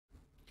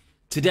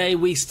Today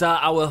we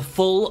start our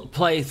full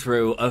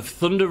playthrough of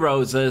Thunder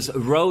Rosa's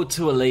Road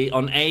to Elite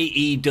on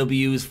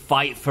AEW's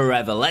Fight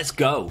Forever. Let's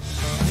go!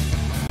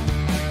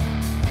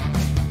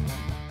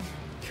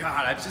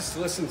 God, I just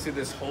listened to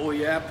this whole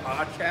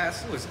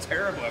podcast. It was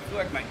terrible. I feel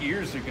like my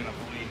ears are gonna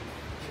bleed.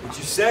 What'd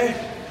you say?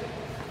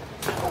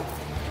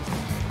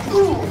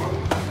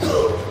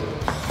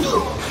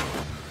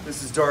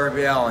 This is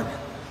Darby Allin,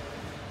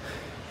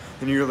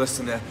 and you're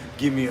listening to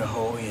Give Me a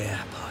Oh Yeah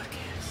podcast.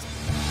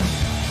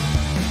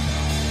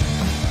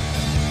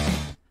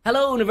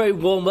 Hello and a very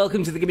warm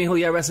welcome to the Give Me a Oh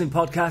Yeah Wrestling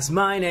podcast.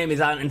 My name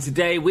is Ant, and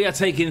today we are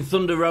taking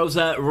Thunder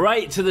Rosa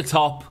right to the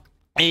top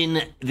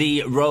in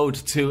the Road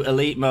to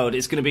Elite mode.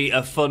 It's going to be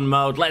a fun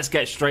mode. Let's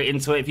get straight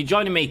into it. If you're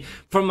joining me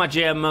from my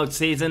GM mode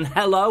season,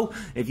 hello.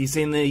 If you've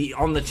seen the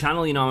on the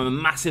channel, you know I'm a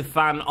massive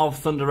fan of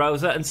Thunder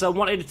Rosa, and so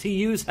wanted to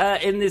use her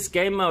in this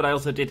game mode. I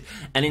also did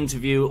an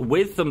interview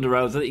with Thunder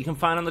Rosa that you can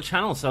find on the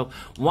channel, so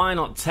why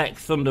not take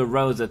Thunder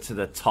Rosa to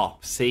the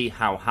top, see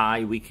how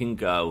high we can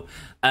go.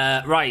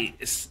 Right,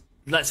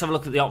 let's have a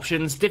look at the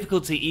options.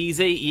 Difficulty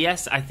easy,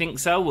 yes, I think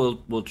so.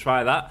 We'll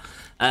try that.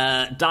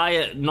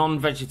 Diet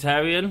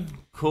non-vegetarian,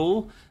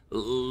 cool.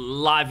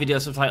 Live video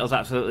subtitles,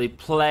 absolutely.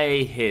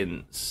 Play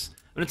hints.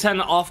 I'm going to turn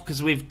that off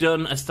because we've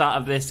done a start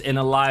of this in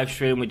a live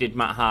stream. We did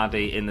Matt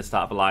Hardy in the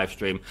start of a live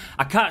stream.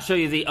 I can't show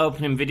you the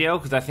opening video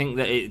because I think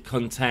that it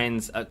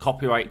contains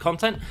copyright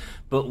content,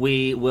 but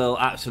we will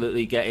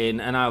absolutely get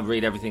in and I'll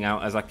read everything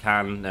out as I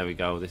can. There we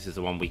go. This is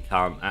the one we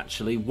can't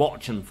actually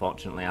watch,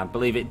 unfortunately. I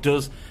believe it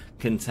does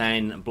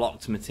contain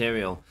blocked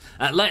material.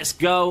 Let's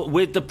go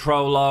with the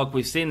prologue.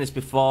 We've seen this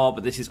before,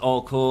 but this is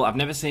all cool. I've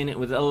never seen it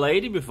with a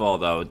lady before,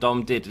 though.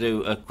 Dom did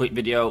do a quick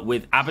video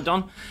with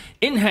Abaddon.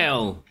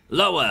 Inhale,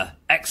 lower,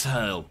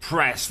 exhale,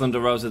 press.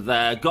 Thunder Rosa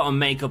there. Got a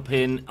makeup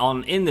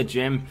on in the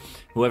gym.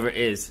 Whoever it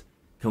is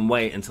can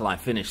wait until I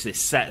finish this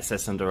set,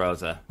 says Thunder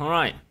Rosa. All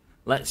right,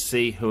 let's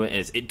see who it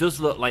is. It does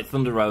look like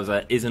Thunder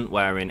Rosa isn't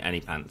wearing any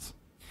pants.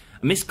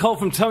 A missed call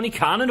from Tony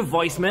Khan and a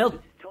voicemail.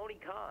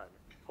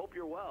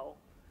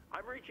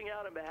 Reaching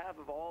out on behalf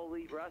of All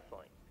Elite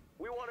Wrestling.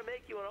 We want to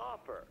make you an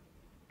offer.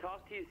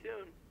 Talk to you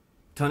soon.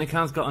 Tony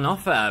Khan's got an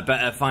offer.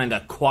 Better find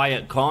a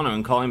quiet corner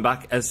and call him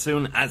back as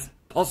soon as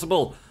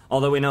possible.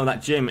 Although we know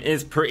that gym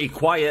is pretty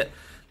quiet.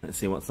 Let's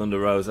see what Thunder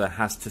Rosa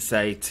has to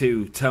say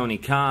to Tony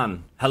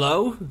Khan.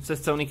 Hello,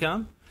 says Tony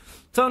Khan.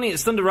 Tony,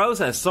 it's Thunder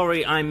Rosa.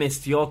 Sorry I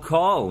missed your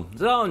call.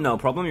 Oh, no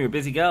problem. You're a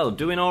busy girl.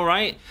 Doing all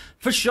right?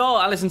 For sure.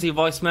 I listened to your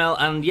voicemail,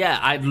 and yeah,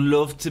 I'd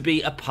love to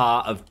be a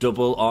part of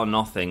Double or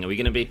Nothing. Are we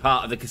going to be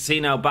part of the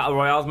Casino Battle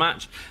Royales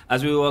match,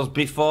 as we was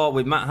before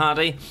with Matt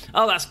Hardy?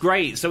 Oh, that's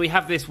great. So we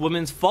have this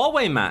women's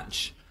four-way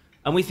match,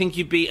 and we think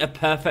you'd be a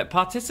perfect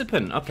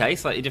participant. Okay,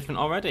 slightly different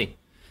already.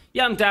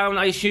 Yeah, I'm down.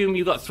 I assume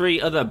you've got 3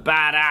 other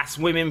badass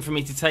women for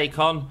me to take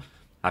on.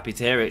 Happy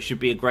to hear it. Should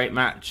be a great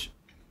match.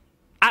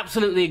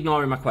 Absolutely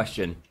ignoring my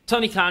question.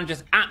 Tony Khan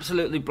just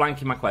absolutely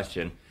blanking my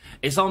question.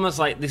 It's almost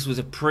like this was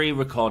a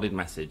pre-recorded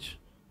message.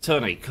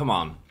 Tony, come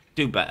on.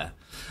 Do better.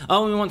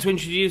 Oh, we want to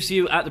introduce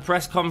you at the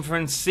press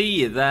conference.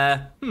 See you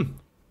there.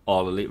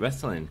 All Elite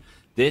Wrestling.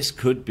 This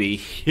could be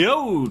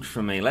huge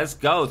for me. Let's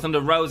go. Thunder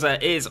Rosa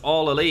is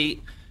All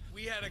Elite.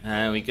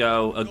 There we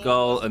go. A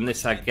goal. And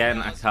this again,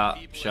 I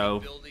can't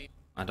show.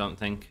 I don't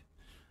think.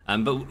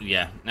 But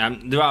yeah,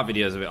 there are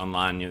videos of it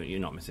online. You're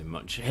not missing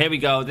much. Here we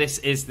go. This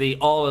is the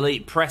All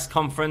Elite press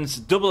conference,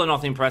 Double or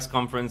Nothing press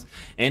conference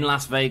in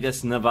Las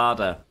Vegas,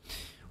 Nevada.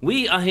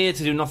 We are here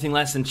to do nothing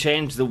less than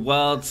change the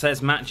world,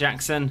 says Matt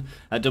Jackson.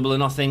 At Double or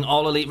Nothing,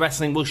 All Elite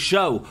Wrestling will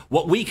show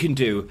what we can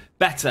do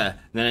better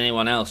than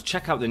anyone else.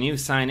 Check out the new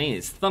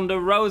signees, Thunder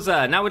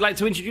Rosa. Now we'd like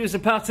to introduce a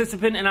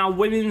participant in our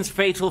women's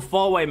fatal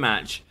 4-way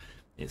match.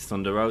 It's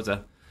Thunder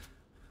Rosa.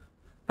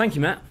 Thank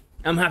you, Matt.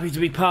 I'm happy to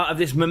be part of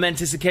this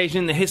momentous occasion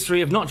in the history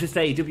of not just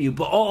AEW,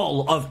 but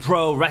all of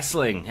pro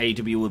wrestling.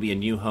 AEW will be a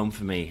new home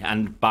for me,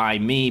 and by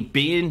me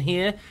being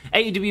here,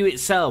 AEW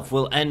itself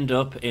will end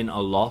up in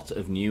a lot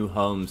of new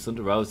homes.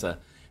 Thunder Rosa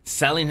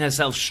selling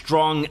herself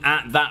strong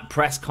at that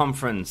press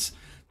conference.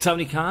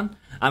 Tony Khan,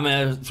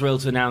 I'm thrilled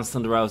to announce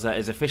Thunder Rosa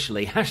is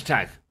officially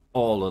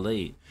 #All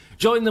Elite.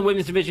 Join the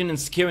women's division and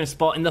securing a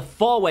spot in the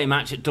 4-way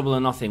match at Double or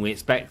Nothing. We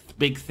expect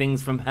big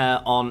things from her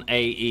on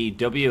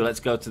AEW. Let's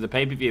go to the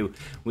pay-per-view.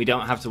 We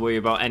don't have to worry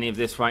about any of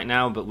this right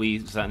now, but we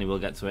certainly will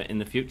get to it in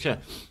the future.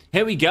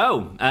 Here we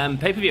go.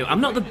 Pay-per-view.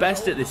 I'm not the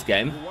best at this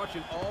game. You're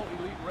watching All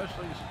Elite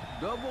Wrestling's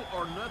Double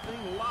or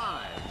Nothing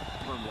live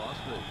from Las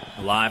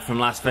Vegas. Live from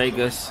Las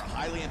Vegas. A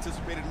highly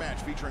anticipated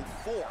match featuring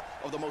 4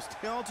 of the most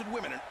talented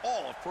women in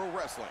all of pro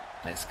wrestling.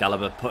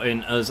 Excalibur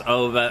putting us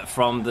over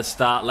from the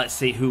start. Let's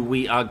see who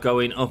we are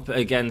going up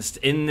against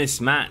in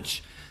this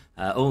match.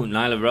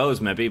 Nyla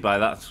Rose maybe by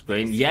that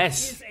screen.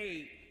 Yes. This is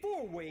a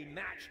 4-way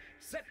match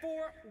set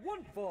for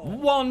one fall.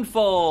 One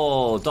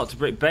fall. Dr.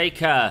 Britt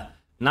Baker,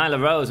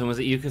 Nyla Rose, and was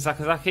it Yuka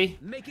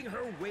Sakazaki? Making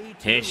her way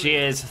to Here she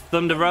is,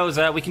 Thunder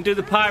Rosa. We can do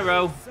the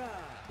pyro.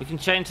 We can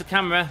change the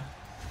camera.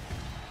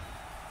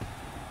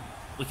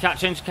 We can't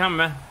change the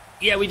camera.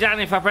 Yeah, we down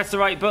if I press the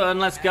right button.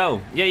 Let's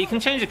go. Yeah, you can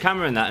change the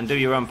camera in that and do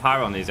your own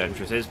pyro on these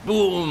entrances.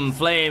 Boom!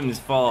 Flames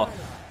for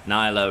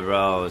Nyla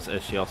Rose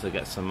as she also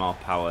gets some more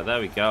power.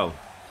 There we go.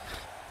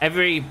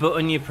 Every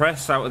button you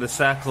press out of the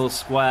circle,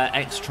 square,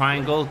 X,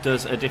 triangle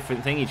does a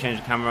different thing. You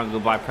change the camera angle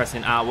by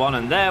pressing R1,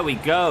 and there we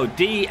go.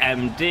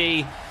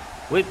 DMD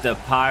with the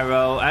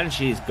pyro, and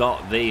she's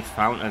got the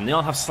fountain. They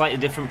all have slightly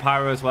different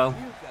pyro as well.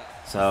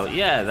 So,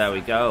 yeah, there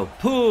we go.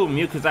 Boom!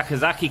 Yuka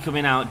Sakazaki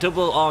coming out.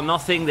 Double or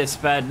nothing. They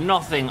spared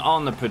nothing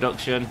on the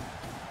production.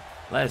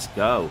 Let's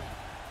go.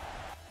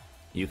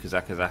 Yuka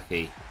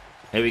Sakazaki.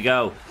 Here we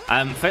go.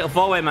 Fatal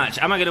 4-way match.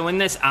 Am I going to win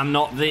this? I'm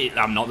not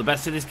the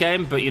best at this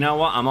game, but you know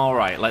what? I'm all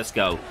right. Let's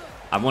go.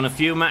 I've won a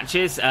few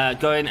matches,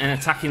 going and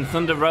attacking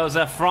Thunder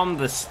Rosa from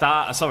the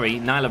start. Sorry,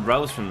 Nyla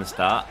Rose from the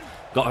start.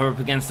 Got her up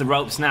against the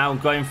ropes now.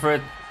 Going for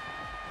a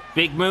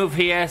big move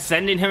here.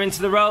 Sending her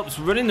into the ropes.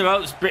 Running the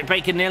ropes. Britt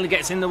Baker nearly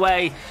gets in the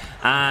way.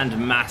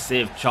 And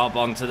massive chop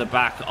onto the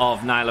back of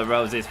Nyla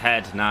Rose's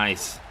head.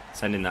 Nice.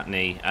 Sending that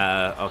knee.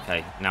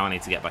 Okay, now I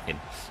need to get back in.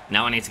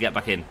 Now I need to get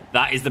back in.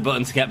 That is the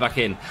button to get back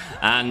in.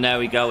 And there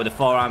we go with the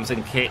forearms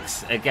and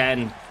kicks.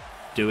 Again,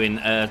 doing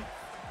a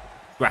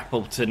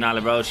grapple to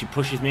Nyla Rose. She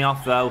pushes me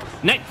off, though.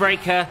 Neck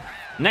breaker.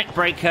 Neck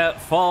breaker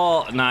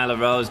for Nyla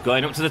Rose.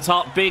 Going up to the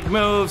top. Big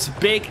moves.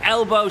 Big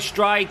elbow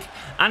strike.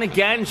 And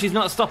again, she's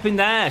not stopping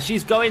there.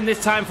 She's going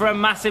this time for a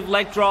massive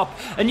leg drop.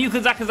 And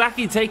Yuka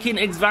Sakazaki taking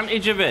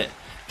advantage of it.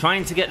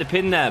 Trying to get the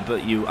pin there,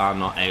 but you are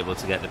not able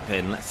to get the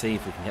pin. Let's see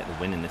if we can get the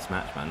win in this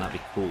match, man. That'd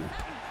be cool.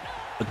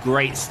 A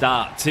great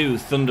start to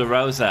Thunder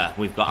Rosa.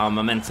 We've got our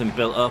momentum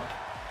built up.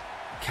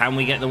 Can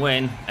we get the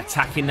win?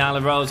 Attacking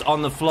Nyla Rose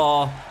on the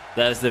floor.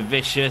 There's the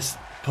vicious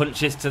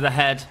punches to the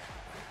head.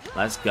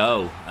 Let's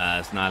go.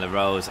 As Nyla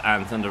Rose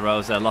and Thunder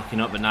Rosa locking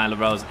up, but Nyla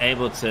Rose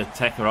able to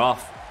take her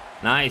off.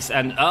 Nice.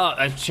 And, oh,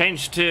 a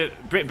change to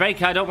Britt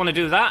Baker. I don't want to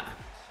do that.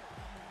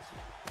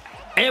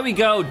 Here we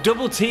go,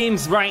 double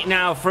teams right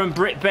now from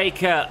Britt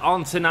Baker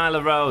onto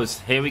Nyla Rose.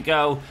 Here we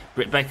go.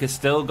 Britt Baker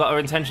still got her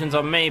intentions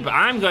on me, but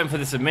I'm going for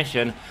the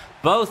submission.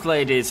 Both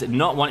ladies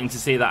not wanting to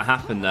see that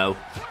happen, though,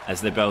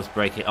 as they both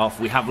break it off.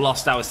 We have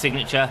lost our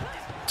signature.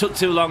 Took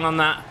too long on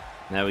that.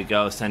 There we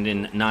go,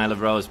 sending Nyla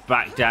Rose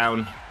back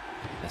down.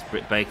 That's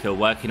Britt Baker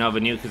working over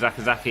Yuka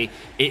Sakazaki.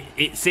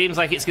 It seems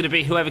like it's going to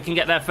be whoever can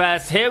get there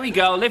first. Here we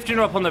go, lifting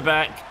her up on the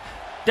back.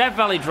 Death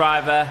Valley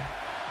Driver.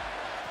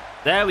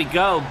 There we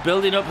go,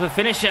 building up the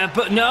finisher,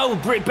 but no,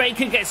 Britt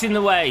Baker gets in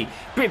the way.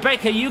 Britt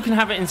Baker, you can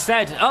have it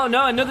instead. Oh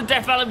no, another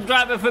Death Valley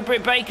Driver for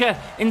Britt Baker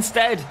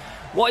instead.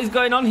 What is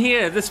going on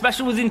here? The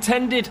special was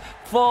intended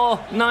for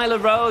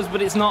Nyla Rose,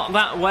 but it's not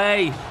that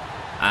way.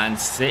 And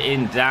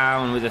sitting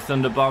down with a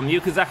Thunder Bomb,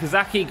 Yuka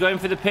Sakazaki going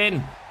for the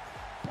pin.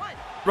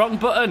 Wrong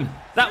button.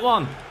 That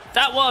one.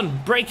 That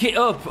one. Break it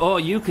up. Oh,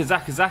 Yuka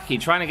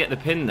Sakazaki trying to get the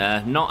pin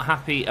there. Not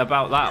happy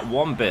about that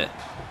one bit.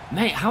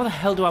 Mate, how the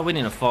hell do I win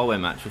in a 4-way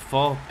match with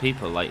 4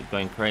 people, like,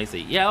 going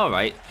crazy? Yeah,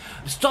 alright.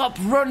 Stop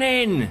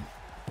running!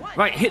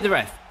 Right, hit the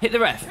ref. Hit the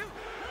ref.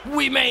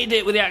 We made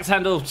it with the axe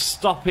handle,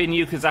 stopping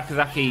Yuka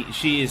Sakazaki.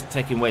 She is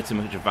taking way too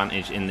much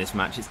advantage in this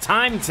match. It's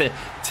time to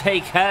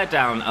take her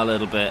down a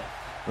little bit.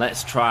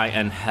 Let's try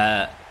and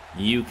hurt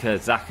Yuka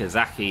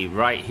Sakazaki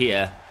right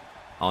here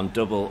on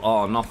Double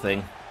or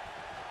Nothing.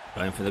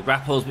 Going for the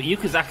grapples, but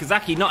Yuka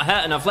Sakazaki not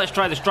hurt enough. Let's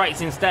try the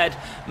strikes instead.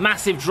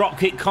 Massive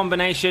dropkick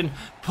combination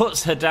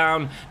puts her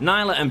down.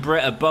 Nyla and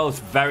Britt are both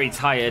very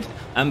tired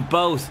and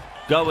both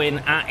going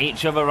at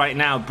each other right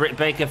now. Britt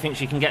Baker thinks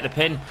she can get the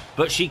pin,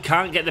 but she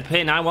can't get the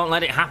pin. I won't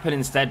let it happen.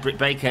 Instead, Britt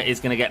Baker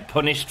is going to get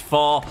punished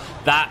for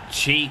that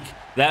cheek.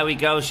 There we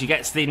go. She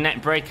gets the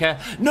neck breaker.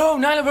 No,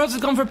 Nyla Rose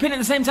has gone for a pin at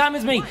the same time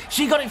as me.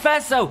 She got it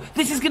first, though.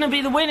 This is going to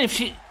be the win if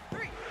she...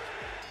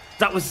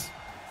 That was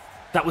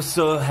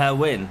so her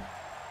win.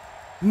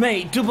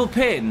 Mate, double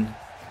pin?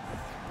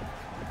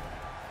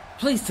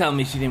 Please tell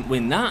me she didn't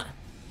win that.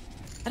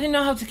 I didn't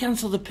know how to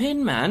cancel the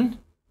pin, man.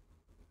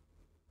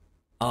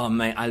 Oh,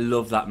 mate, I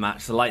love that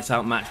match. The lights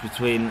out match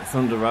between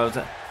Thunder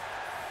Rosa.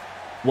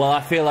 Well,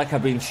 I feel like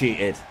I've been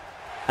cheated.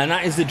 And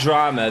that is the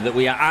drama that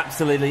we are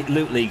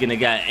absolutely going to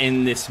get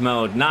in this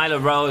mode.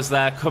 Nyla Rose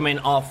there coming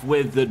off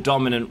with the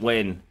dominant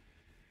win.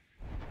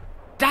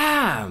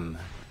 Damn!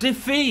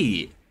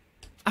 Defeat!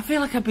 I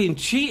feel like I've been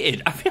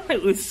cheated. I feel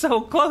like we're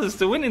so close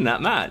to winning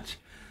that match.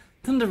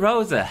 Thunder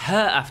Rosa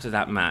hurt after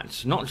that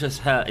match. Not just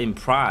hurt in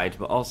pride,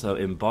 but also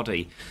in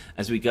body.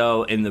 As we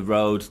go in the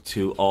road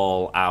to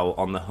All Out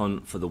on the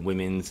hunt for the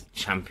Women's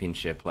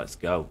Championship. Let's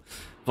go.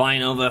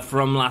 Flying over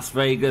from Las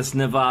Vegas,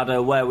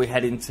 Nevada. Where are we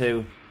heading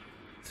to?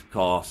 Of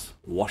course,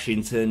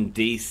 Washington,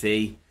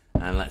 D.C.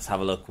 And let's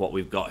have a look what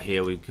we've got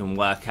here. We can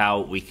work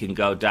out, we can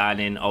go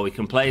dining, or we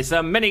can play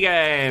some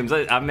mini-games.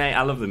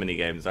 I love the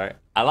mini-games, right?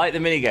 I like the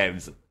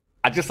mini-games.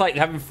 I just like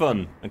having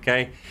fun,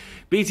 okay?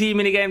 BT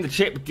minigame, the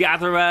Chip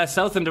Gatherer.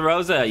 So Thunder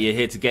Rosa, you're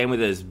here to game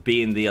with us,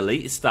 being the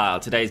elite style.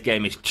 Today's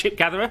game is Chip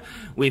Gatherer.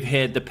 We've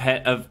heard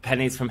of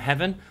pennies from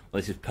heaven.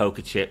 Well, this is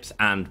poker chips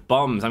and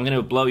bombs. I'm going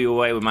to blow you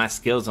away with my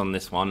skills on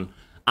this one.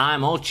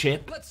 I'm all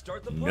chip,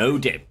 no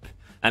dip.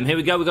 Here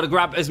we go. We've got to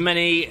grab as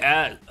many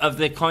of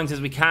the coins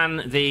as we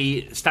can.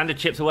 The standard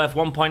chips are worth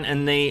 1 point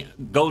and the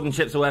golden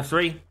chips are worth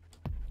 3.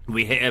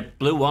 We hit a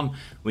blue one,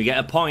 we get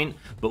a point,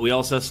 but we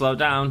also slow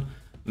down.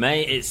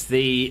 Mate, it's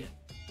the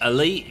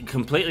elite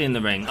completely in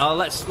the ring. Oh,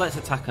 let's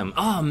attack him.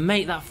 Oh,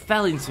 mate, that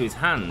fell into his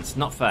hands.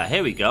 Not fair.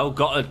 Here we go.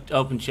 Got an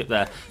open chip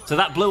there. So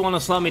that blue one will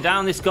slow me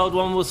down. This gold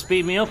one will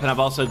speed me up. And I've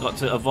also got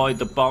to avoid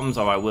the bombs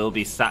or I will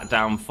be sat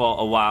down for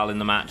a while in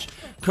the match.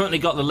 Currently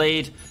got the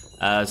lead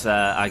as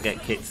I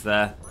get kicked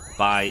there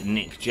by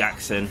Nick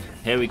Jackson.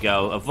 Here we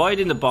go.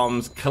 Avoiding the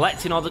bombs.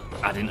 Collecting all the...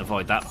 I didn't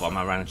avoid that bomb.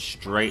 I ran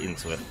straight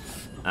into it.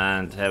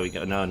 And here we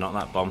go. No, not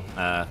that bomb.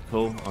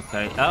 Cool.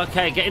 Okay.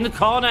 Okay, get in the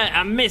corner.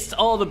 I missed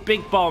all the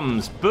big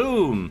bombs.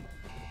 Boom.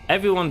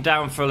 Everyone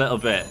down for a little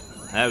bit.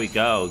 There we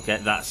go.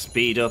 Get that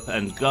speed up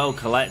and go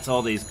collect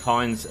all these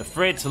coins.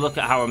 Afraid to look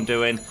at how I'm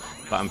doing,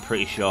 but I'm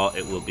pretty sure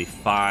it will be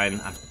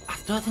fine. I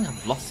don't think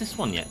I've lost this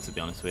one yet, to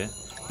be honest with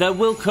you. There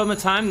will come a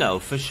time, though,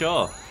 for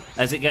sure,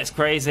 as it gets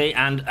crazy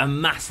and a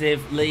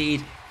massive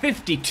lead.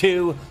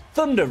 52.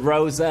 Thunder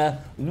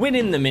Rosa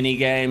winning the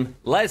minigame.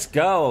 Let's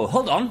go.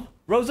 Hold on.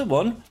 Rosa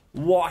won.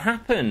 What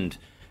happened?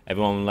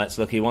 Everyone lets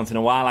lucky once in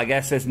a while, I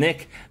guess, says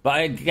Nick. But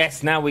I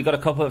guess now we've got to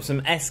couple up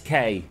some SK.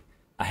 I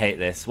hate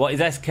this. What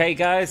is SK,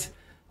 guys?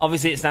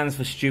 Obviously, it stands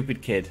for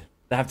stupid kid.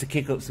 They have to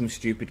kick up some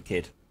stupid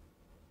kid.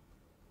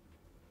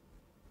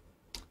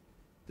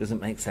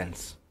 Doesn't make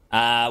sense.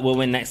 We'll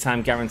win next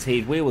time,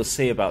 guaranteed. We will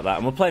see about that.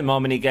 And we'll play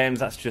more mini-games.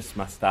 That's just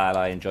my style.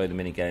 I enjoy the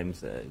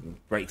mini-games.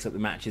 Breaks up the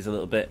matches a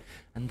little bit.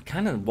 And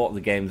kind of what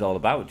the game's all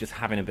about. Just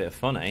having a bit of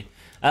fun, eh?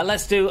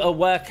 Let's do a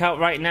workout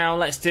right now.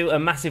 Let's do a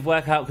massive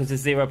workout because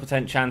there's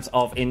 0% chance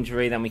of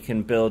injury. Then we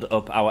can build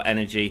up our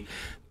energy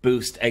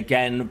boost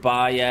again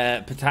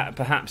by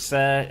perhaps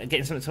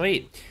getting something to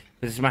eat.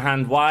 This is my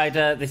hand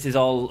wider. This is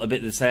all a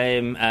bit the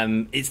same.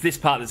 It's this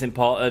part that's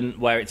important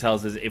where it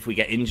tells us if we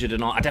get injured or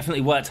not. I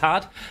definitely worked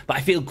hard, but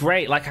I feel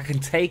great. Like I can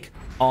take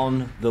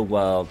on the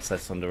world,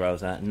 says Thunder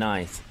Rosa.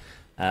 Nice.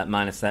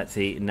 Minus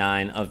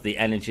 39 of the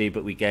energy,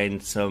 but we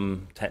gained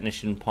some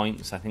technician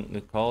points, I think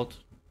they're called.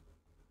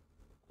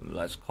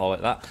 Let's call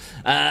it that.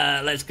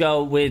 Let's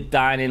go with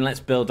dining. Let's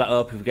build that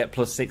up. If we get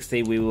plus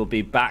 60, we will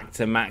be back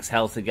to max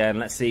health again.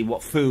 Let's see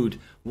what food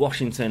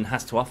Washington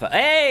has to offer.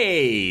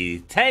 Hey!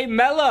 Tay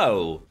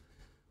Mello!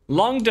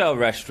 Longdo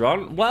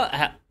restaurant. Well,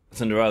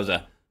 Thunder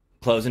Rosa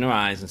closing her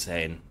eyes and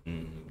saying,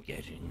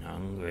 getting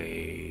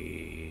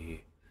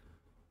hungry.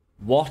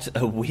 What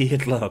a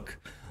weird look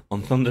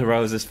on Thunder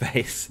Rosa's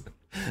face.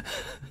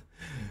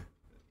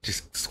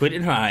 Just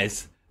squinting her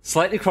eyes,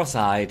 slightly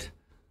cross-eyed,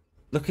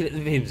 looking at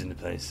the beams in the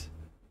place.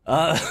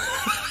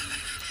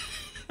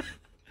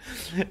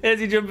 Here's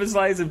your jumper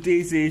slice of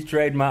DC's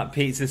trademark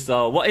pizza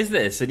stall. What is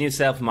this? A new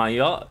sale for my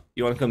yacht?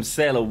 You want to come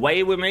sail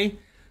away with me?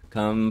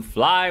 Come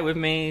fly with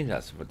me.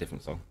 That's a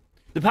different song.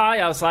 The pie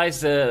I'll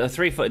slice 3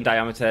 foot in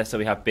diameter, so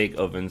we have big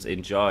ovens.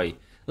 Enjoy.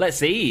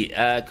 Let's eat.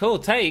 Cool.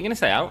 Tay, you're going to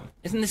stay out?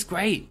 Isn't this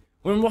great?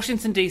 We're in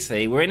Washington,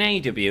 D.C., we're in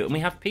AEW, and we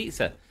have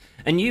pizza.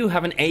 And you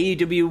have an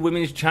AEW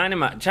Women's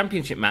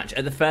Championship match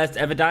at the first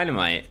ever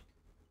Dynamite.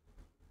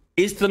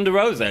 Is Thunder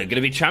Rosa going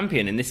to be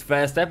champion in this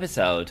first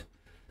episode?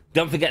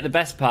 Don't forget the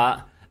best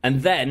part.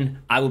 And then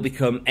I will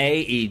become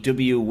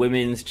AEW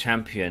Women's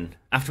Champion.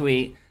 After we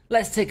eat,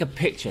 let's take a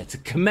picture to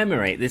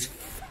commemorate this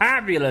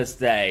fabulous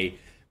day.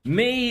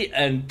 Me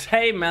and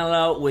Tay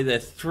Mello with a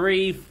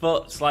 3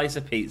 foot slice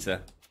of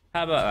pizza.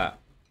 How about that?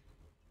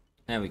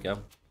 There we go.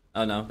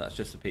 Oh no, that's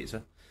just a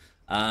pizza.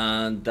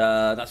 And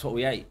that's what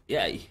we ate.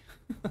 Yay.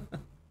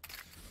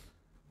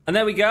 And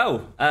there we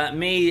go.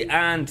 Me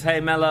and Tay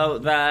Mello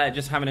there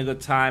just having a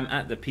good time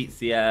at the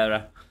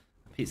pizzeria.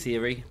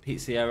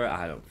 Pizzeria?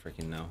 I don't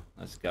freaking know.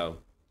 Let's go.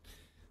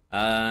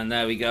 And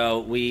there we go.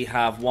 We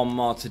have one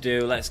more to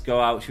do. Let's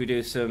go out. Should we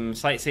do some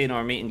sightseeing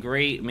or a meet and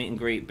greet? Meet and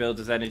greet builds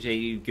us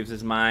energy, gives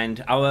us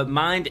mind. Our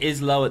mind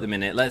is low at the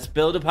minute. Let's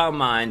build up our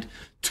mind.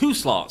 2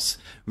 slots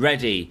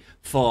ready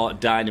for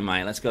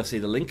Dynamite. Let's go see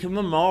the Lincoln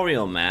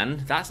Memorial,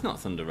 man. That's not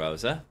Thunder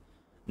Rosa.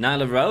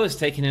 Nyla Rose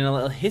taking in a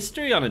little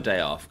history on a day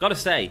off. Gotta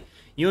say,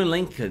 you and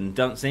Lincoln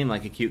don't seem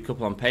like a cute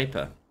couple on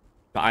paper,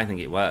 but I think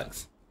it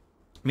works.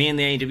 Me and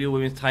the AEW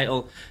Women's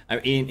title are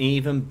an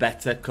even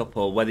better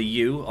couple. Whether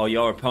you or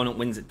your opponent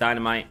wins at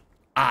Dynamite,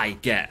 I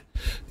get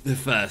the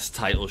first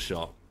title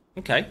shot.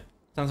 Okay,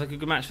 sounds like a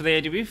good match for the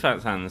AEW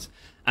fans.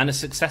 And a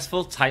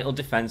successful title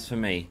defense for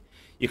me.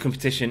 Your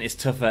competition is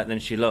tougher than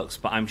she looks,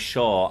 but I'm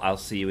sure I'll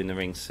see you in the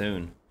ring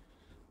soon.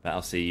 But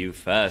I'll see you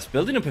first.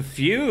 Building up a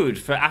feud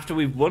for after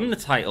we've won the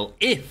title,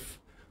 if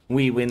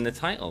we win the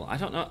title. I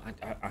don't know.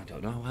 I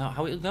don't know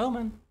how it'll go,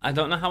 man. I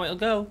don't know how it'll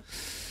go.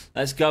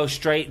 Let's go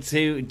straight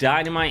to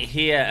Dynamite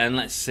here, and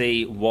let's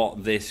see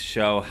what this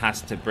show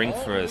has to bring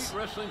for us. All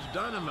Elite Wrestling's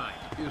Dynamite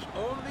is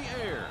on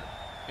the air,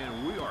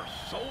 and we are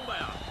sold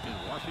out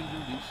in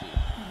Washington, D.C.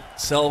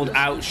 Sold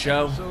out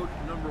show. Episode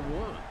number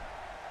 1,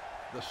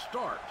 the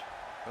start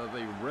of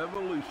a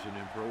revolution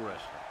in pro wrestling.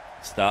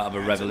 Start of a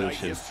revolution.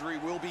 Tonight, history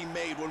will be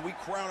made when we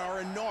crown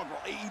our inaugural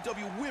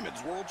AEW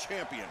Women's World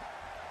Champion.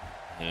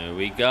 Here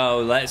we go.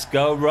 Let's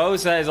go,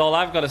 Rosa, is all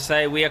I've got to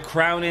say. We are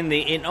crowning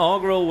the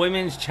inaugural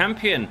women's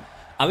champion.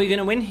 Are we going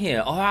to win here,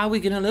 or are we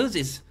going to lose?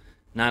 Is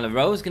Nyla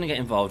Rose going to get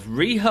involved?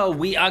 Riho,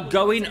 we are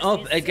going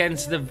up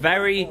against the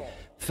very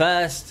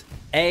first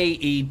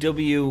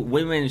AEW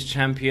women's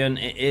champion.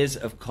 It is,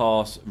 of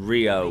course,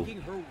 Riho.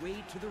 Making her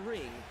way to the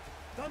ring,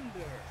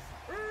 Thunder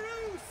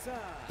Rosa.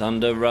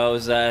 Thunder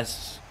Rosa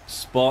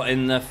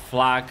sporting the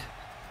flag.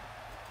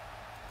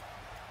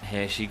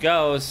 Here she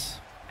goes.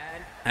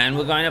 And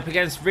we're going up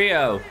against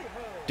Riho.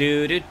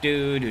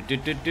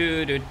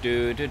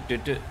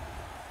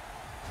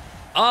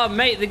 Oh,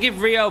 mate, they give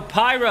Riho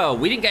pyro.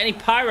 We didn't get any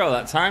pyro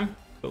that time.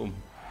 Boom.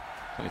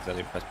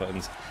 20 press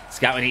buttons.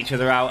 Scouting each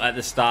other out at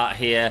the start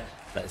here.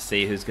 Let's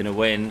see who's going to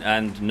win.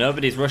 And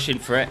nobody's rushing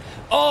for it.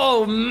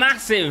 Oh,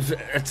 massive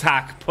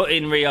attack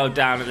putting Riho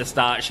down at the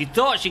start. She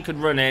thought she could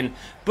run in,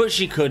 but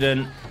she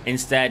couldn't.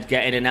 Instead,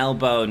 getting an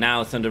elbow.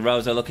 Now Thunder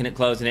Rosa looking at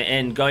closing it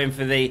in. Going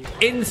for the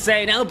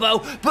insane elbow.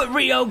 But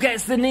Riho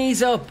gets the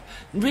knees up.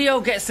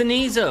 Riho gets the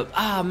knees up.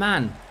 Ah,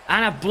 man.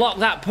 And I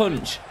blocked that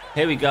punch.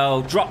 Here we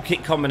go. Drop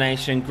kick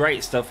combination.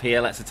 Great stuff here.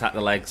 Let's attack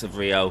the legs of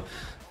Riho.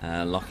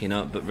 Locking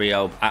up, but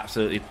Riho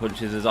absolutely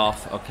punches us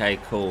off. Okay,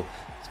 cool.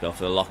 Go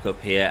for the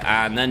lockup here,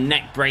 and the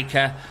neck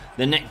breaker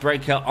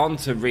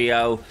onto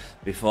Riho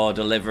before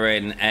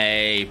delivering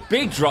a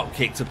big drop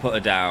kick to put her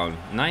down.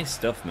 Nice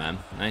stuff, man.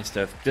 Nice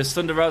stuff. Does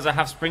Thunder Rosa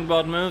have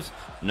springboard moves?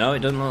 No, it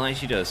doesn't look like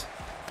she does.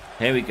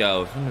 Here we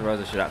go. Thunder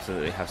Rosa should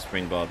absolutely have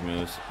springboard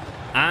moves.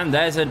 And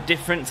there's a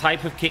different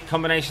type of kick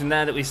combination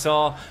there that we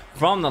saw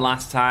from the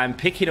last time.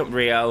 Picking up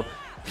Riho.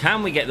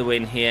 Can we get the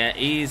win here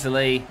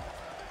easily?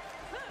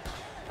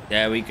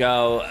 There we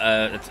go.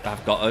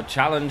 I've got a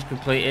challenge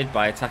completed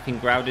by attacking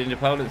grounded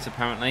opponents,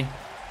 apparently.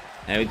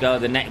 There we go.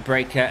 The neck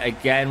breaker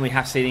again. We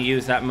have seen her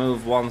use that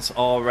move once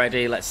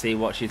already. Let's see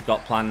what she's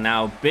got planned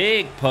now.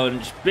 Big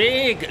punch.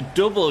 Big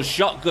double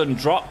shotgun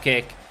drop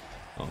kick.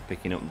 Oh,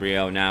 picking up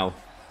Riho now.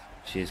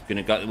 She's going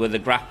to go with a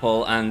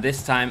grapple. And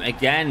this time,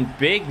 again,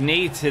 big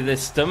knee to the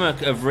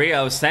stomach of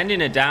Riho, sending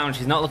her down.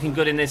 She's not looking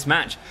good in this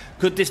match.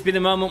 Could this be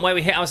the moment where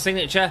we hit our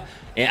signature?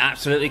 It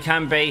absolutely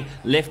can be.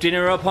 Lifting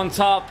her up on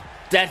top.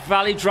 Death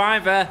Valley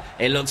Driver.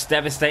 It looks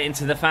devastating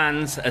to the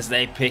fans as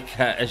they pick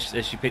her, as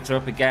she picks her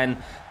up again.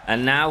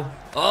 And now,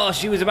 oh,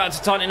 she was about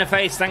to taunt in her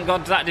face. Thank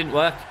God that didn't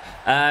work.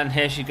 And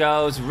here she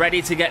goes,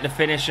 ready to get the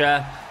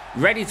finisher,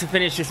 ready to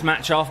finish this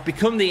match off,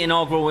 become the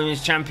inaugural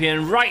women's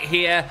champion right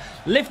here,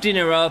 lifting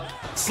her up,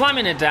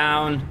 slamming her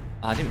down.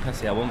 Oh, I didn't press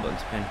the L1 button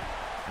to pin.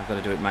 I've got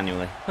to do it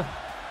manually.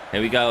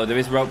 Here we go. There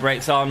is rope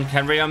breaks on.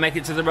 Can Riho make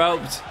it to the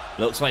ropes?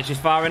 Looks like she's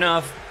far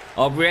enough.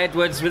 Aubrey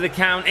Edwards with a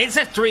count. It's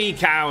a 3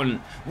 count.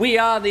 We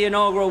are the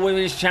inaugural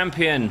women's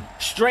champion.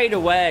 Straight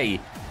away.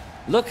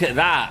 Look at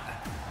that.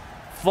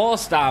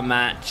 4-star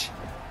match.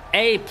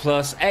 A+, A+,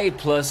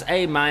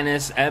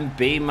 A-, and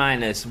B-.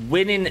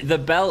 Winning the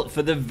belt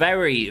for the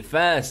very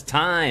first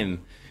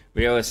time.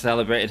 Riho has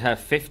celebrated her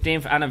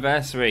 15th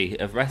anniversary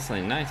of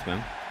wrestling. Nice,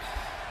 man.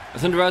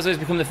 Thunder Rosa has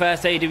become the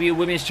first AEW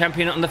Women's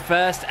Champion on the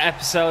first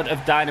episode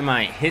of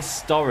Dynamite.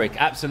 Historic.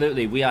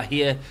 Absolutely. We are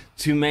here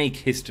to make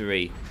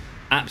history.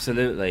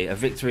 Absolutely. A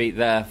victory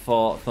there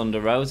for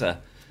Thunder Rosa.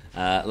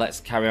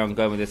 Let's carry on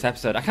going with this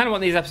episode. I kind of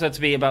want these episodes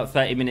to be about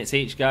 30 minutes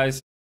each, guys.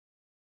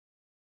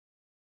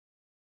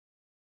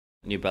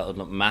 New belt would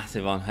look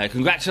massive on her.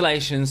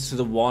 Congratulations to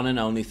the one and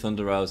only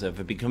Thunder Rosa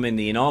for becoming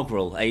the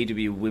inaugural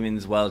AEW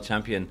Women's World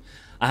Champion.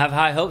 I have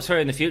high hopes for her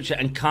in the future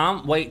and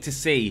can't wait to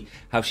see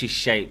how she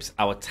shapes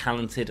our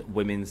talented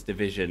women's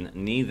division.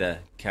 Neither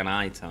can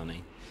I,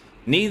 Tony.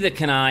 Neither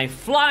can I.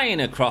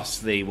 Flying across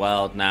the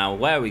world now.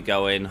 Where are we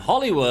going?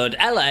 Hollywood,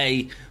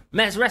 LA.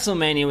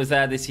 WrestleMania was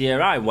there this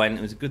year. I went.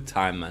 It was a good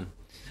time, man.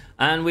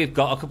 And we've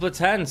got a couple of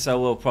turns, so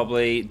we'll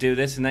probably do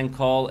this and then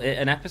call it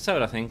an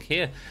episode, I think,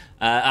 here.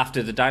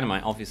 After the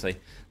Dynamite, obviously.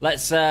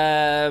 Let's,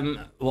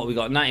 what we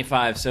got?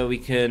 95, so we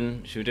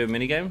can... Should we do a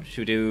minigame? Should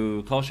we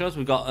do call shows?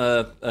 We've got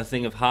a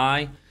thing of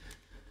high.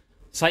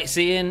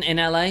 Sightseeing in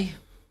LA.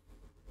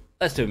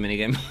 Let's do a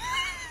minigame.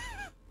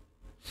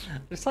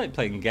 It's like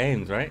playing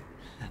games, right?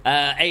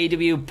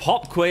 AEW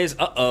pop quiz.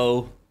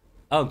 Uh-oh.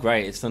 Oh,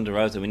 great. It's Thunder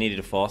Rosa. We needed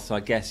a fourth, so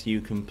I guess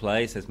you can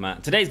play, says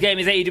Matt. Today's game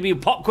is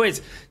AEW pop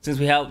quiz. Since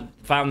we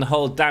found the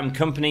whole damn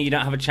company, you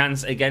don't have a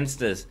chance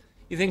against us.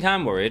 You think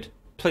I'm worried?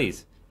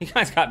 Please. You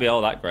guys can't be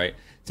all that great,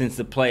 since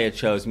the player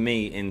chose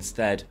me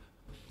instead.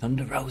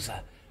 Thunder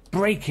Rosa.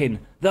 Breaking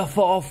the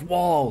fourth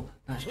wall.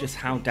 That's just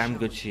how damn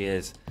good she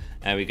is.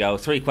 There we go.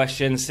 3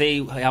 questions.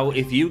 See how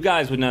if you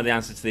guys would know the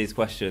answer to these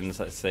questions.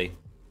 Let's see.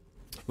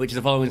 Which of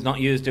the following is not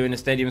used during a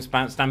Stadium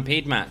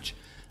Stampede match?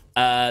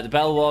 The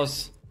bell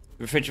was.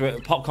 Refrigerator.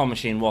 Popcorn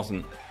machine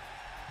wasn't.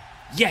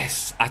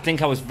 Yes! I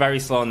think I was very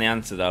slow on the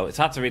answer, though. It's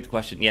hard to read the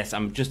question. Yes,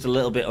 I'm just a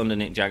little bit under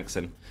Nick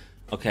Jackson.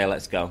 Okay,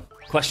 let's go.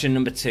 Question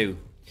number 2.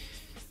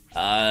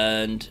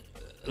 And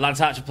Lance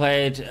Archer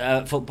played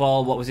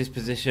football. What was his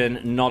position?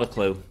 Not a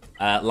clue.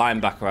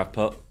 Linebacker, I've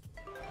put.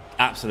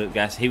 Absolute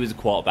guess. He was a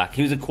quarterback.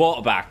 He was a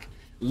quarterback.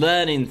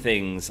 Learning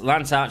things.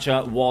 Lance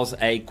Archer was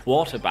a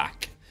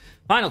quarterback.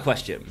 Final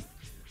question.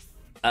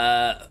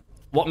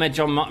 What made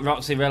John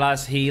Roxy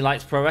realise he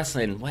likes pro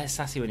wrestling? Where's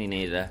Sassy when you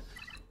need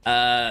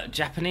her?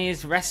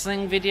 Japanese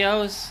wrestling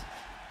videos?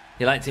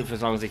 He liked it for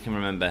as long as he can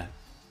remember.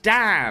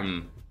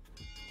 Damn!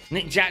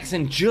 Nick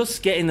Jackson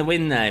just getting the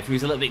win there. If he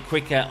was a little bit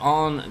quicker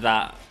on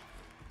that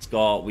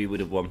score, we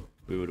would have won.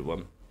 We would have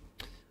won.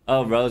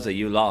 Oh, Rosa,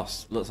 you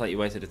lost. Looks like you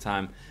wasted a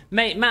time.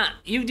 Mate, Matt,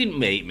 you didn't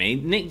beat me.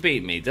 Nick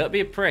beat me. Don't be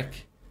a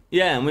prick.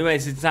 Yeah, and we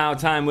wasted our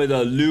time with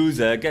a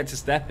loser. Get to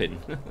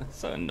stepping.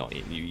 So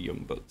annoying, you young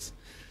bucks.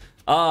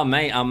 Oh,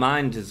 mate, our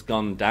mind has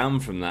gone down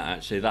from that,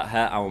 actually. That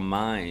hurt our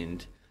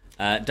mind.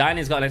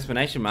 Diney's got an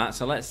explanation, Matt,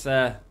 so let's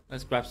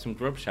grab some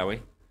grub, shall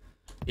we?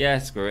 Yeah,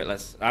 screw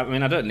it. I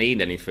mean, I don't need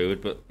any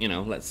food, but, you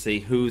know, let's see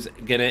who's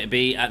going to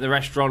be at the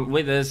restaurant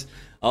with us.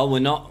 Oh, we're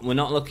not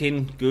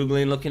looking at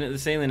the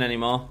ceiling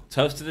anymore.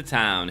 Toast to the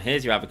town.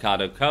 Here's your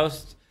avocado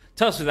toast.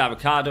 Toast with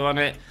avocado on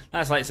it.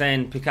 That's like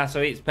saying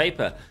Picasso eats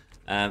paper.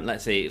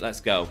 Let's see.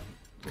 Let's go.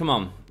 Come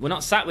on. We're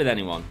not sat with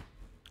anyone.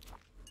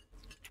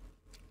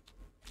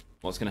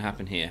 What's going to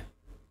happen here?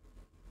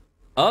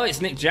 Oh,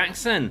 it's Nick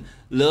Jackson.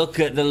 Look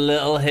at the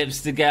little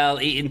hipster girl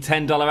eating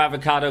 $10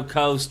 avocado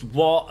toast.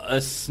 What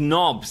a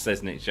snob,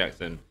 says Nick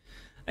Jackson.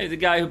 Hey, the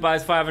guy who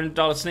buys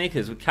 $500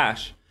 sneakers with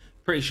cash.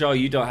 Pretty sure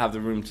you don't have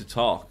the room to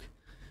talk.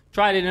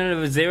 Tried in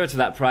another zero to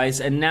that price,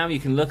 and now you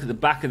can look at the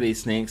back of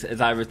these sneaks as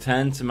I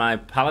return to my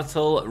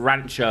palatal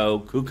rancho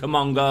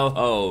Cucamonga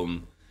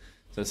home.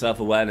 So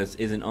self-awareness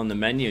isn't on the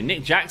menu.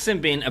 Nick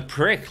Jackson being a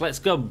prick. Let's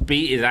go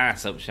beat his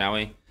ass up, shall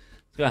we?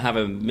 Let's go have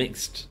a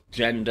mixed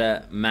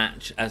gender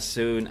match as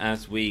soon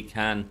as we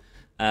can.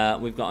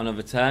 We've got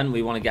another turn.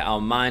 We want to get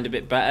our mind a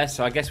bit better,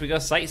 so I guess we go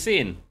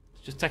sightseeing.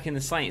 Just taking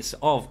the sights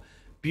of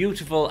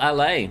beautiful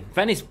LA.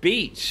 Venice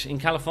Beach in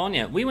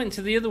California. We went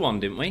to the other one,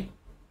 didn't we?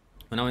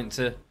 When I went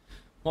to...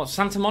 What?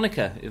 Santa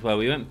Monica is where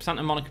we went.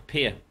 Santa Monica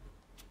Pier.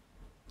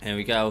 Here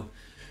we go.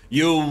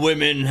 You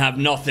women have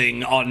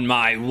nothing on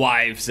my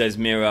wife, says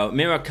Miro.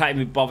 Miro can't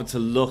even bother to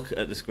look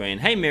at the screen.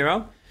 Hey,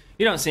 Miro.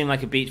 You don't seem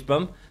like a beach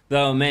bum.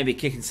 Though maybe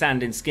kicking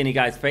sand in skinny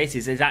guys'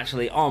 faces is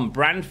actually on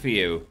brand for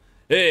you.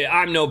 Hey,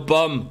 I'm no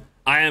bum.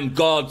 I am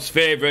God's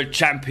favourite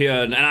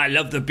champion, and I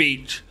love the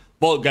beach.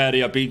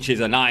 Bulgaria beaches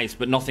are nice,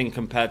 but nothing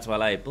compared to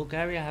LA.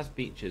 Bulgaria has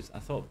beaches. I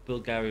thought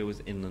Bulgaria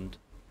was inland.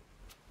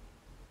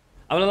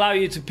 I will allow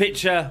you to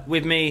picture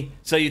with me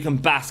so you can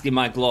bask in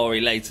my glory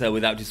later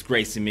without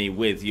disgracing me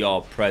with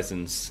your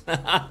presence.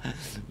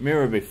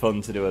 Mirror would be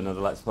fun to do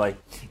another Let's Play.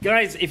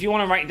 Guys, if you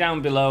want to write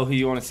down below who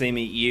you want to see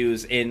me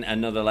use in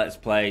another Let's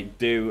Play,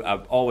 do.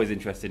 I'm always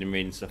interested in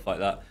reading stuff like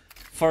that.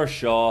 For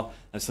sure,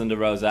 as Thunder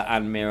Rosa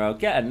and Miro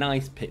get a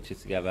nice picture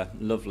together.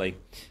 Lovely.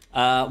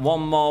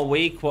 One more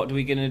week. What are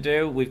we going to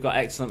do? We've got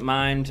Excellent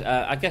Mind.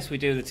 I guess we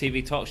do the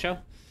TV talk show.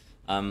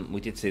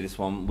 We did see this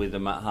one with the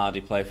Matt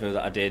Hardy playthrough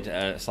that I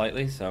did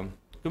slightly. So,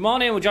 good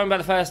morning. We're joined by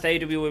the first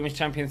AEW Women's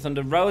Champion,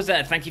 Thunder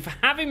Rosa. Thank you for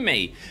having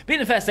me. Being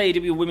the first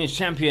AEW Women's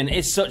Champion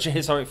is such a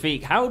historic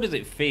feat. How does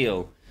it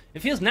feel?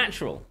 It feels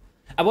natural.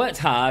 I worked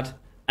hard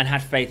and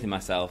had faith in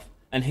myself,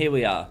 and here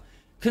we are.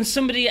 Can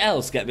somebody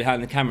else get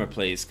behind the camera,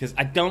 please? Because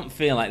I don't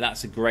feel like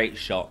that's a great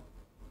shot.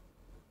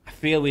 I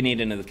feel we need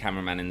another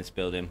cameraman in this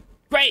building.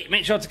 Great!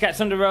 Make sure to catch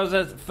Thunder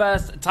Rosa's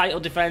first title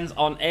defense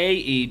on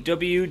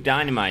AEW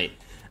Dynamite.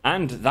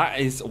 And that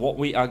is what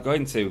we are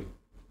going to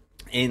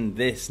in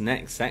this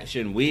next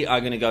section. We are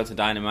going to go to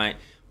Dynamite.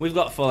 We've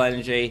got full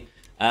energy.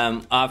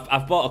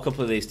 I've bought a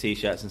couple of these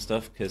t-shirts and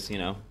stuff because, you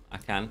know, I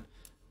can.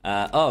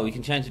 Oh, we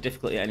can change the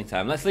difficulty at any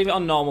time. Let's leave it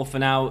on normal for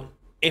now.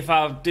 If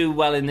I do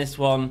well in this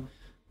one,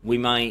 we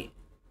might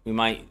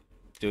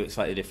do it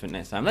slightly different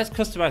next time. Let's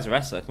customize a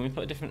wrestler. Can we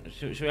put a different...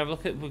 Should we have a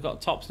look at... We've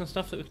got tops and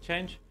stuff that we can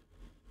change.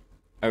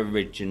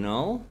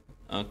 Original.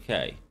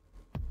 Okay.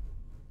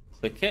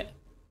 Click it.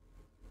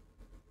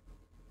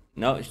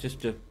 No, it's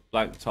just a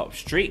blank top.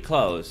 Street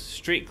clothes.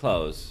 Street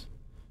clothes.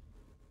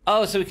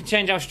 Oh, so we can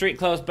change our street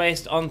clothes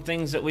based on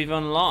things that we've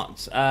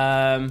unlocked.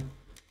 Oh,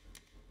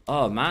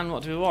 man,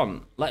 what do we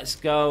want? Let's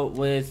go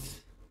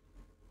with...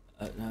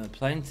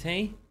 plain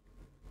tee?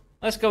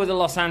 Let's go with the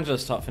Los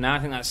Angeles top for now. I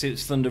think that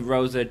suits Thunder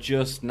Rosa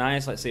just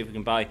nice. Let's see if we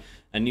can buy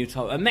a new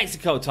top. A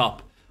Mexico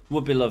top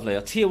would be lovely.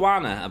 Or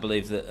Tijuana, I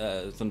believe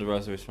that Thunder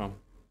Rosa is from.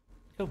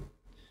 Cool.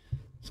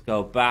 Let's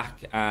go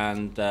back,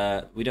 and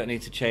we don't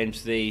need to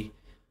change the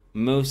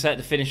moveset.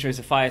 The finisher is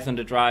a Fire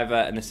Thunder Driver,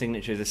 and the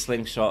signature is a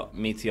Slingshot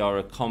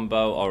Meteora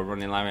combo, or a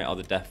Running Lariat, or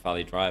the Death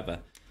Valley Driver.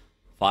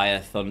 Fire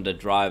Thunder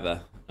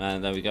Driver.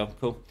 And there we go.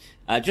 Cool.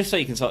 Just so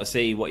you can sort of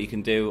see what you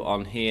can do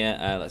on here,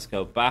 let's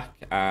go back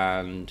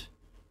and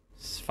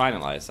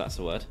finalize. That's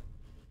the word.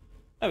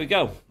 There we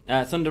go.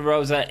 Thunder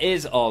Rosa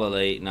is all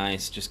elite.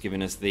 Nice. Just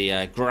giving us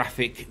the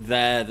graphic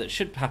there that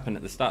should happen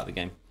at the start of the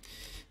game.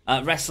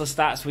 Wrestler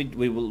stats,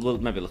 we'll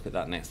maybe look at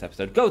that next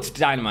episode. Go to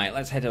Dynamite.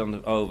 Let's head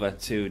on over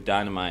to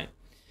Dynamite.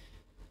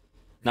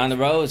 Nyla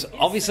Rose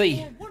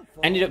obviously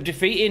ended up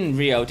defeating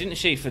Rio, didn't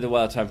she, for the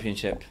World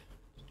Championship?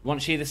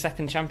 Wasn't she the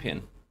second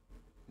champion?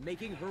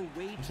 Making her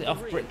way Was it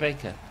off Britt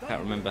Baker?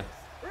 Can't remember.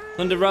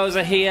 Thunder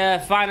Rosa here.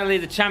 Finally,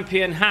 the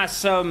champion has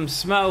some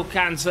smoke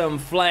and some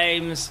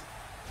flames.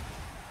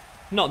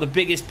 Not the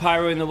biggest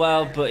pyro in the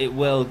world, but it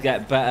will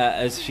get better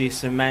as she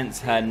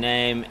cements her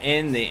name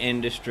in the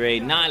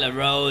industry. Nyla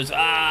Rose,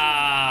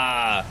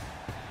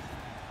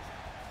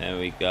 there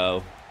we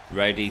go.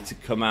 Ready to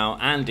come out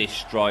and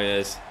destroy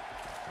us.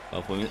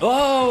 Both women.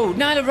 Oh,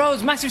 Nyla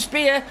Rose, massive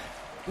spear.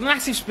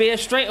 Massive spear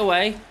straight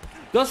away.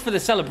 Goes for the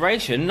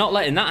celebration, not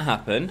letting that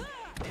happen.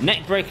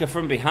 Neck breaker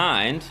from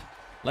behind.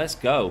 Let's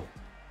go.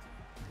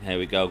 Here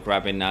we go,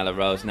 grabbing Nyla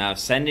Rose now.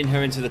 Sending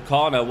her into the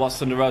corner. What's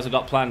Thunder Rosa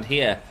got planned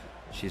here?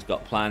 She's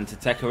got planned to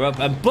take her up.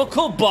 A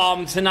buckle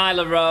bomb to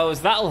Nyla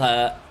Rose. That'll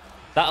hurt.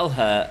 That'll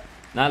hurt.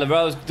 Nyla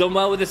Rose done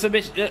well with the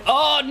submission.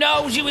 Oh,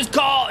 no, she was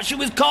caught. She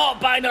was caught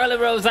by Nyla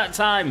Rose that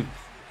time.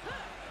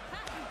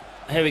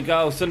 Here we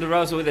go. Thunder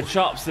Rosa with the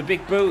chops, the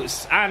big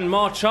boots, and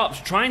more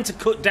chops. Trying to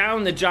cut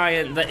down the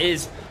giant that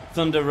is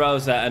Thunder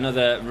Rosa.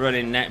 Another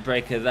running neck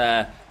breaker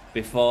there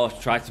before.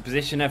 Tries to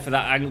position her for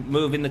that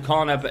move in the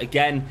corner, but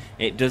again,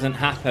 it doesn't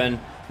happen.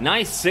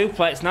 Nice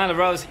suplex. Nyla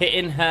Rose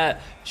hitting her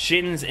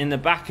shins in the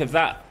back of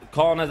that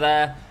corner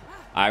there.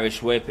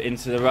 Irish whip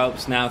into the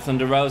ropes now.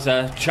 Thunder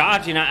Rosa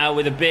charging at her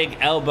with a big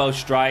elbow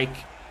strike.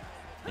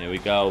 Here we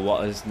go.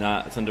 What has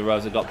Thunder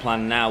Rosa got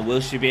planned now? Will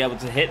she be able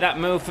to hit that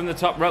move from the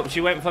top rope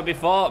she went for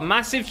before?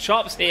 Massive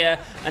chops here,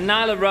 and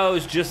Nyla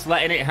Rose just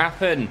letting it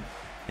happen.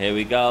 Here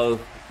we go.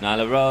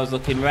 Nyla Rose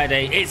looking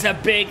ready. It's a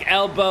big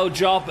elbow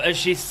drop as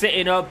she's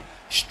sitting up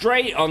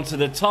straight onto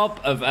the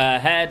top of her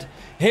head.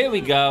 Here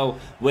we go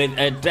with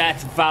a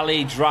Death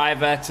Valley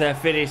driver to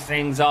finish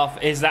things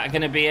off. Is that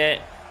going to be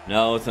it?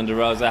 No, Thunder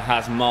Rosa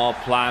has more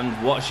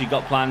planned. What she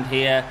got planned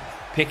here?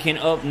 Picking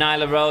up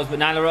Nyla Rose, but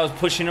Nyla Rose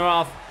pushing her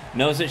off.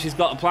 Knows that she's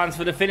got plans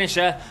for the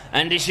finisher.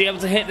 And is she able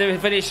to hit the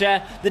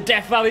finisher? The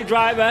Death Valley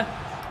driver.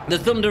 The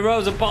Thunder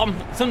Rosa bomb.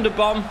 Thunder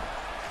bomb.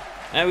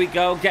 There we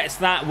go. Gets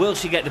that. Will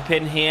she get the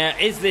pin here?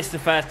 Is this the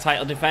first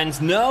title defense?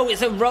 No,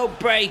 it's a rope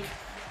break.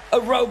 A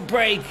rope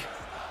break.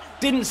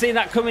 Didn't see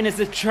that coming as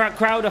the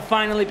crowd are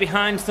finally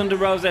behind Thunder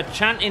Rosa,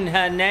 chanting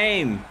her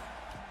name.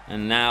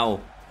 And now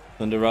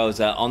Thunder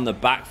Rosa on the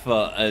back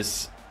foot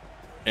as,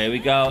 here we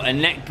go, a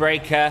neck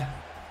breaker.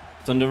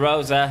 Thunder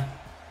Rosa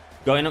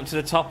going up to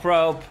the top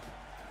rope.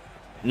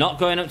 Not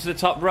going up to the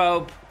top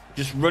rope,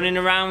 just running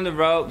around the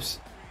ropes.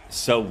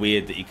 So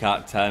weird that you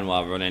can't turn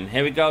while running.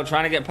 Here we go,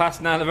 trying to get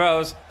past Nyla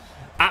Rose.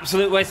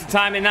 Absolute waste of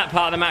time in that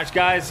part of the match,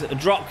 guys. A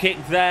drop kick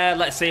there.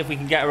 Let's see if we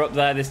can get her up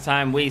there this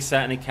time. We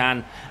certainly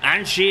can.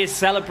 And she is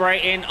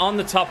celebrating on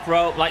the top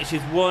rope like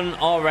she's won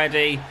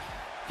already.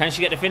 Can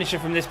she get the finisher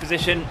from this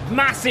position?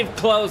 Massive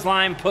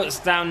clothesline puts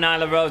down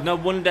Nyla Rose. No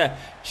wonder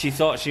she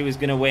thought she was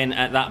going to win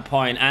at that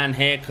point. And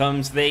here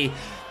comes the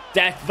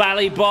Death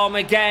Valley bomb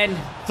again.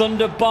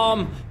 Thunder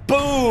bomb.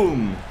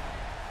 Boom.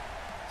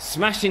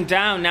 Smashing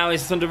down now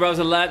is Thunder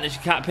Rosa learnt that she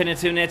can't pin her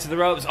too near to the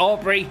ropes.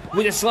 Aubrey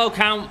with a slow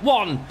count.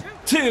 1,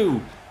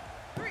 2,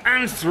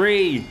 and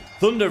 3.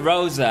 Thunder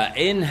Rosa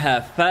in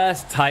her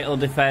first title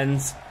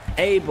defense,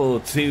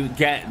 able to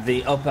get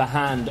the upper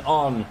hand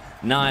on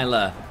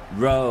Nyla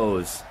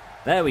Rose.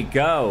 There we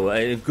go.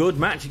 A good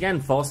match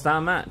again,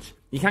 4-star match.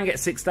 You can get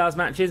 6-star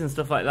matches and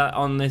stuff like that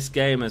on this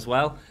game as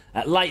well.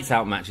 Lights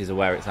out matches are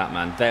where it's at,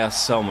 man. They are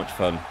so much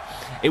fun.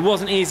 It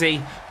wasn't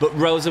easy, but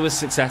Rosa was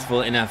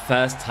successful in her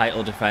first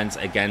title defense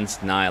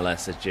against Nyla,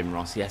 says Jim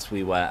Ross. Yes,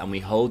 we were, and we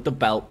hold the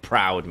belt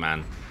proud,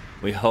 man.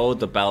 We hold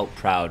the belt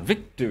proud.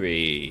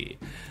 Victory.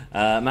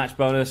 Match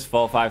bonus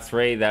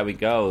 453. There we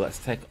go. Let's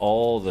take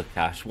all the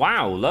cash.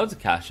 Wow, loads of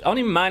cash.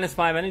 Only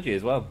 -5 energy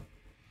as well.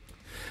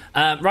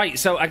 Right,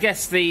 so I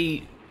guess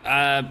the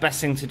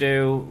best thing to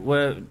do,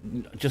 we're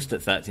just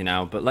at 30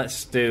 now, but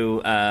let's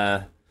do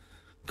a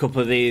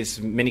couple of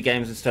these mini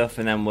games and stuff,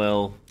 and then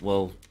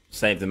we'll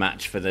save the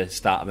match for the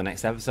start of the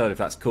next episode, if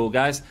that's cool,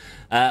 guys.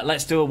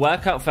 Let's do a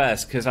workout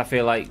first, because I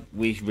feel like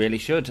we really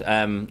should.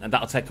 And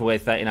that'll take away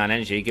 39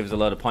 energy, give us a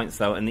load of points,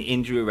 though, and the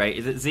injury rate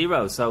is at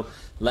 0. So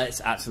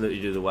let's absolutely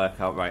do the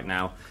workout right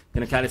now.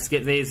 Going to kind of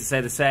skip these and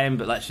say the same,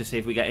 but let's just see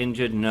if we get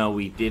injured. No,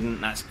 we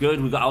didn't. That's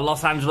good. We've got our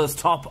Los Angeles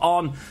top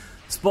on,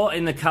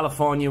 sporting the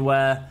California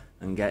wear,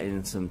 and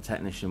getting some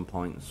technician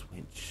points,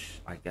 which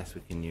I guess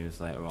we can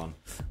use later on.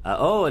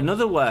 Oh,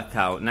 another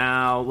workout.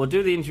 Now, we'll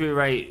do the injury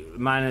rate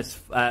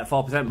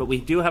 -4%, but we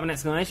do have an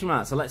exclamation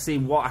mark, so let's see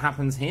what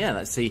happens here.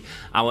 Let's see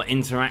our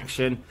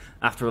interaction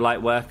after a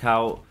light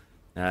workout.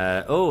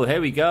 Oh, here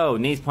we go.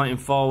 Knees pointing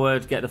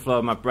forward, get the flow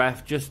of my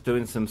breath, just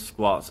doing some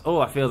squats. Oh,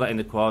 I feel that in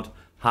the quad.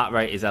 Heart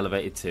rate is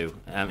elevated too.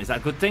 Is that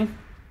a good thing?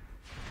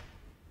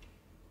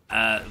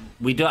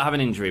 We don't have an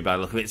injury by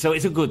the look of it, so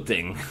it's a good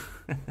thing.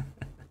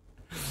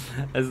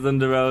 As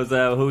Thunder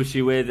Rosa, who's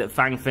she with?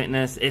 Fang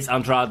Fitness. It's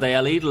Andrade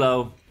El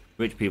Idolo.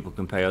 Rich people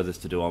can pay others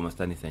to do almost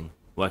anything.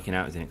 Working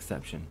out is an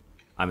exception.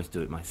 I must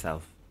do it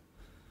myself.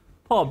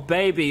 Poor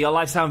baby, your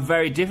life sounds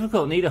very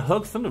difficult. Need a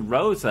hug? Thunder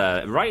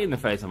Rosa, right in the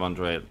face of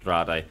Andrade.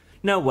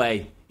 No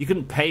way. You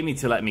couldn't pay me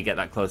to let me get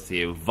that close to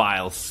you,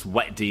 vile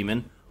sweat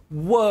demon.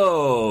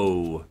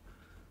 Whoa.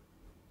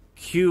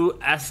 Q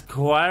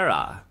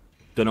Esquera.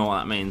 Don't know what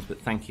that means,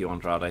 but thank you,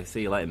 Andrade.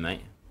 See you later,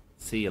 mate.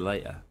 See you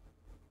later.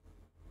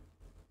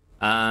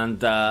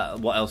 And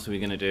what else are we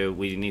going to do?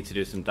 We need to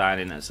do some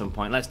dialing at some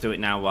point. Let's do it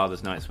now while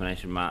there's no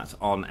explanation marks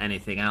on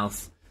anything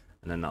else.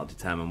 And then that'll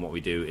determine what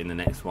we do in the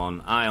next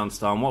one. Ion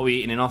Storm, what are we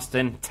eating in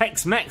Austin?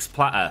 Tex-Mex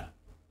platter.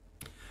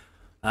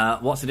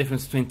 What's the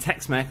difference between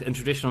Tex-Mex and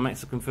traditional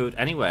Mexican food?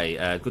 Anyway,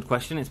 good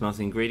question. It's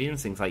mostly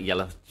ingredients. Things like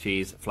yellow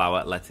cheese,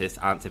 flour, lettuce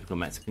aren't typical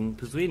Mexican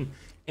cuisine.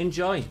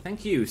 Enjoy.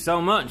 Thank you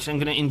so much. I'm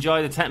going to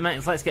enjoy the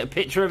Tex-Mex. Let's get a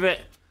picture of it.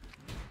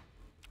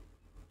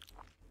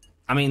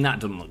 I mean, that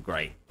doesn't look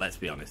great. Let's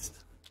be honest.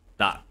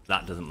 That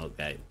doesn't look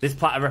great. This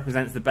platter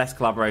represents the best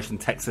collaboration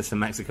Texas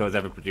and Mexico has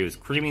ever produced.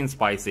 Creamy and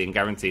spicy and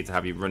guaranteed to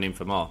have you run in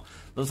for more.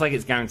 Looks like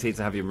it's guaranteed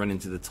to have you run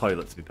into the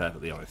toilet, to be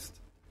perfectly honest.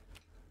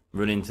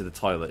 Run into the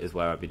toilet is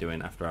where I'd be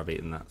doing after I've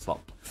eaten that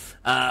slop.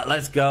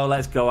 Let's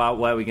go out.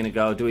 Where are we going to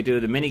go? Do we do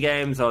the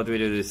mini-games or do we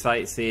do the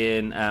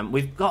sightseeing?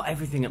 We've got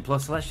everything at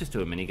plus, so let's just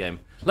do a mini-game.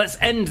 Let's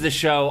end the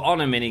show on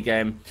a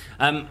mini-game.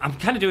 I'm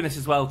kind of doing this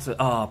as well to...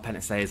 Oh,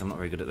 Penta says I'm not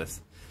very good at this.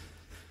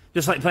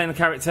 Just like playing the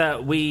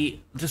character,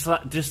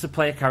 just to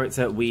play a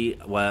character we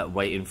were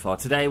waiting for.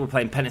 Today we're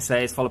playing Penta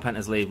Says, follow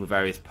Penta's lead with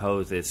various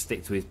poses,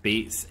 stick to his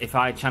beats. If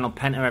I channel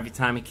Penta every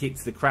time he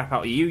kicks the crap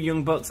out of you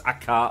young bucks, I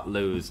can't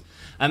lose.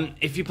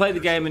 If you play the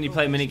game and you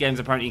play mini games,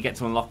 apparently you get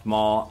to unlock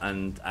more,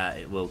 and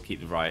it will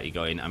keep the variety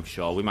going, I'm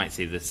sure. We might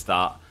see the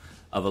start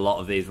of a lot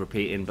of these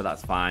repeating, but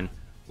that's fine.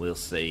 We'll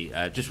see.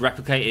 Just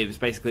replicate it. It's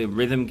basically a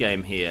rhythm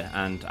game here,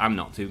 and I'm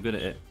not too good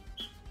at it.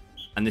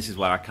 And this is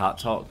where I can't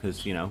talk,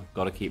 because, you know,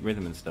 got to keep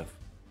rhythm and stuff.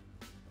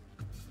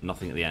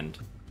 Nothing at the end.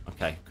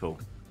 Okay, cool.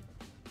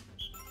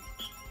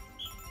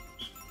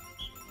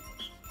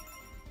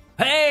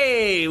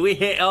 Hey! We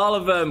hit all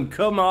of them!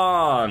 Come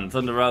on!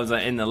 Thunder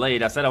Rosa in the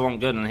lead. I said I wasn't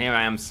good, and here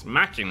I am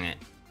smashing it.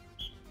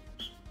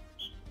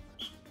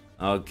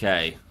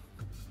 Okay.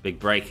 Big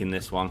break in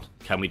this one.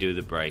 Can we do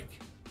the break?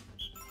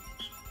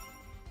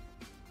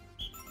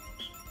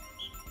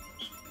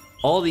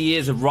 All the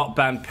years of Rock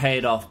Band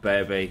paid off,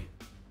 baby.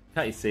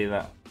 Can't you see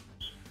that?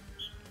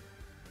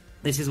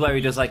 This is where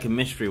he does like a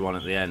mystery one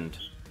at the end.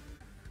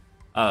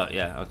 Oh,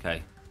 yeah,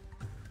 okay.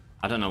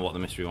 I don't know what the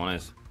mystery one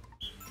is.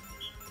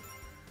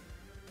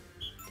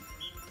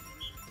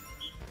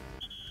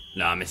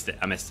 No, I missed it.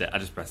 I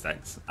just pressed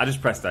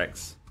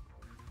X.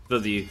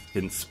 Those of you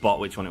can spot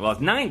which one it was.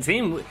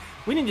 19!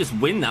 We didn't just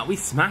win that. We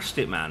smashed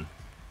it, man.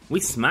 We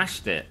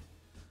smashed it.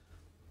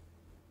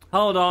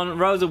 Hold on.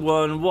 Rosa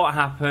won. What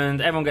happened?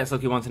 Everyone gets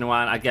lucky once in a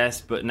while, I guess.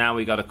 But now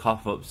we got to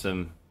cough up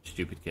some...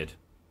 Stupid kid.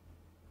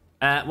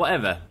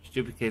 Whatever.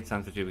 Stupid kid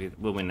sounds for stupid kid.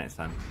 We'll win next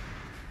time.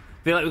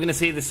 Feel like we're going to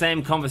see the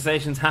same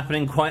conversations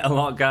happening quite a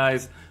lot,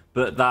 guys.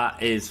 But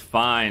that is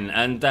fine.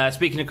 And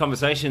speaking of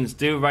conversations,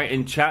 do write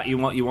in chat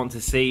what you want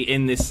to see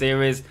in this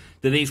series.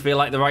 Do these feel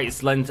like the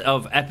right length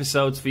of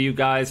episodes for you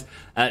guys?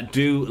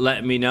 Do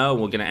let me know.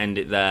 We're going to end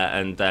it there.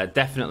 And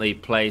definitely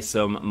play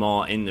some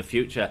more in the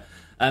future.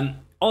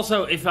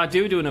 Also, if I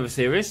do another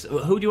series,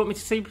 who do you want me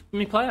to see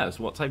me play as?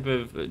 What type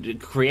of...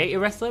 creator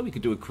wrestler? We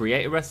could do a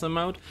creator wrestler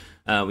mode.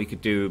 We could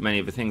do many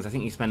other things. I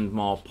think you spend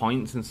more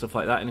points and stuff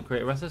like that in a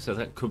creator wrestler, so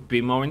that could be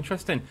more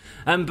interesting.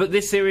 But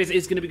this series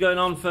is going to be going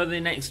on for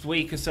the next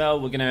week or so.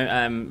 We're going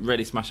to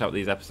really smash out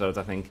these episodes,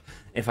 I think,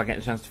 if I get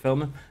a chance to film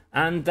them.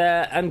 And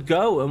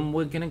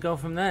we're going to go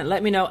from there.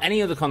 Let me know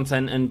any other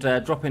content and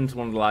drop into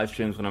one of the live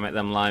streams when I make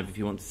them live if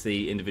you want to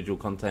see individual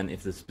content,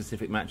 if there's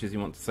specific matches you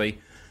want to see.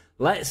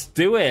 Let's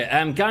do it.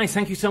 Guys,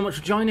 thank you so much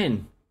for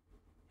joining.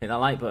 Hit that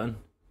like button.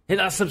 Hit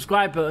that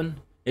subscribe button.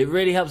 It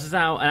really helps us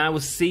out, and I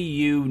will see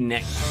you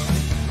next.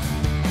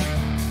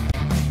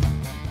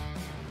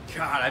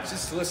 God, I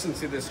just listened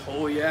to this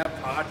whole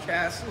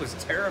podcast. It was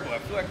terrible. I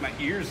feel like my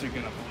ears are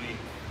gonna bleed.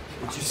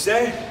 What'd you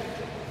say?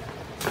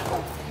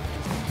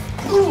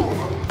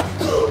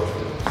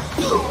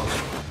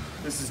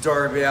 This is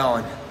Darby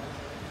Allin,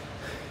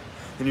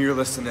 and you're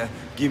listening to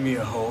Give Me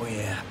a Oh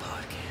Yeah podcast.